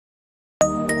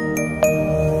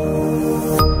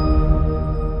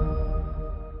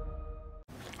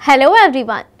Hello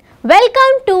everyone,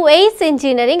 welcome to ACE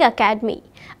Engineering Academy,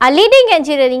 a leading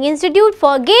engineering institute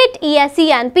for GATE,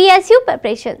 ESE and PSU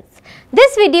preparations.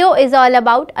 This video is all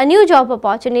about a new job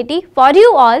opportunity for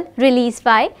you all released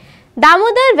by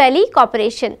Damodar Valley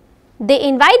Corporation. They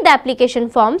invite the application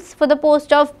forms for the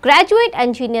post of Graduate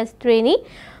Engineers Trainee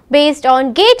based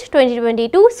on GATE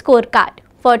 2022 scorecard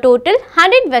for total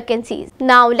 100 vacancies.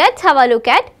 Now let's have a look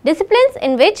at disciplines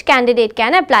in which candidate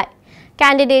can apply.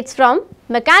 Candidates from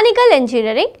Mechanical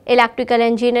Engineering, Electrical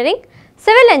Engineering,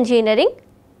 Civil Engineering,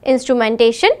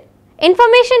 Instrumentation,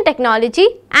 Information Technology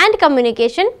and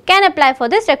Communication can apply for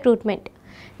this recruitment.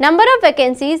 Number of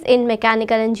vacancies in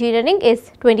Mechanical Engineering is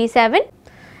 27.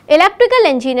 Electrical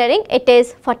Engineering it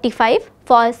is 45.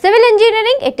 For Civil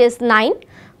Engineering it is 9.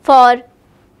 For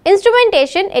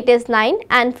Instrumentation it is 9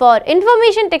 and for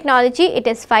Information Technology it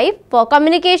is 5. For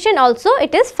Communication also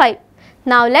it is 5.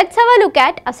 Now let's have a look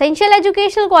at essential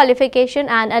educational qualification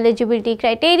and eligibility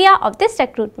criteria of this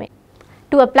recruitment.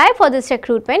 To apply for this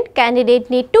recruitment, candidate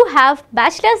need to have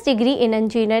bachelor's degree in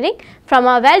engineering from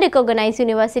a well-recognized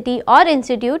university or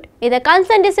institute in the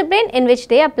concerned discipline in which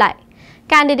they apply.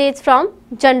 Candidates from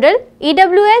General,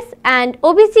 EWS and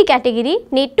OBC category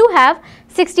need to have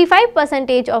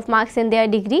 65% of marks in their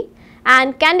degree,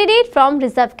 and candidate from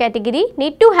reserve category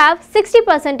need to have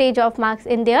 60% of marks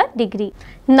in their degree.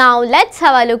 Now let's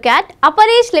have a look at upper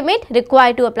age limit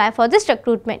required to apply for this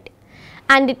recruitment,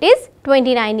 and it is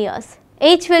 29 years.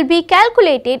 Age will be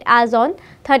calculated as on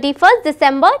 31st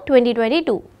December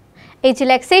 2022. Age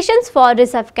relaxations for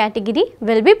reserve category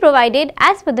will be provided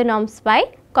as per the norms by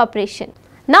corporation.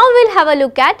 Now we'll have a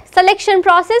look at selection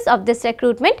process of this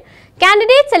recruitment.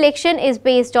 Candidate selection is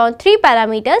based on 3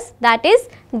 parameters, that is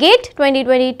GATE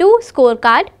 2022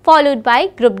 scorecard followed by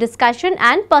group discussion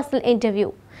and personal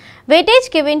interview. Weightage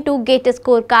given to GATE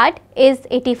scorecard is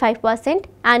 85%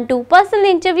 and to personal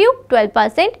interview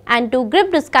 12% and to group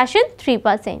discussion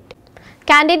 3%.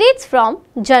 Candidates from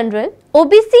General,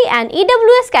 OBC and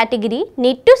EWS category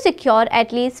need to secure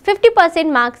at least 50%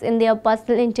 marks in their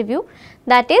personal interview,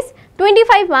 that is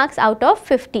 25 marks out of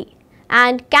 50.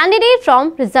 And candidate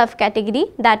from reserve category,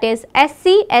 that is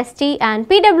SC, ST and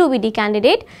PWBD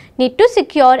candidate need to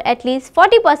secure at least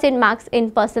 40% marks in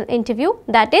personal interview,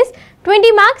 that is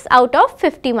 20 marks out of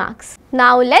 50 marks.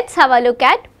 Now let's have a look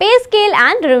at pay scale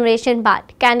and remuneration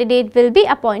part. Candidate will be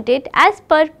appointed as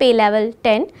per pay level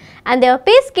 10 and their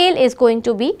pay scale is going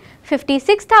to be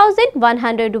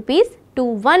 56,100 rupees to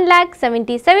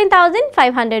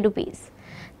 1,77,500 rupees.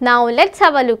 Now let's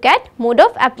have a look at mode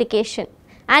of application,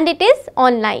 and it is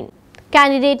online.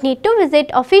 Candidate need to visit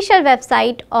official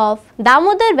website of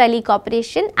Damodar Valley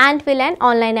Corporation and fill an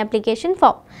online application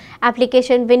form.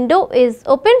 Application window is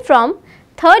open from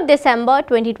 3rd December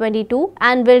 2022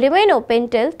 and will remain open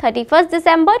till 31st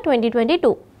December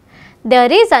 2022.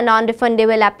 There is a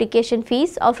non-refundable application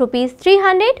fees of Rs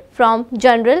 300 from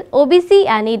General, OBC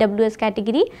and EWS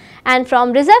category, and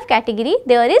from Reserve category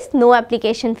there is no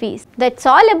application fees. That's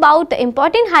all about the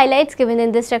important highlights given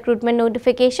in this recruitment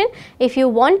notification. If you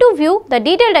want to view the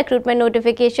detailed recruitment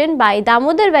notification by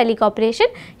Damodar Valley Corporation,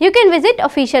 you can visit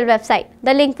official website.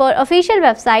 The link for official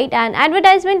website and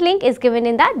advertisement link is given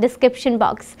in the description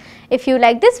box. If you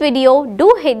like this video,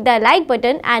 do hit the like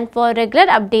button, and for regular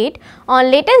update on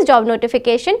latest job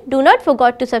notification, do not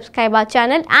forget to subscribe our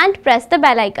channel and press the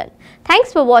bell icon.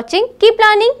 Thanks for watching. Keep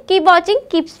learning, keep watching,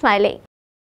 keep smiling.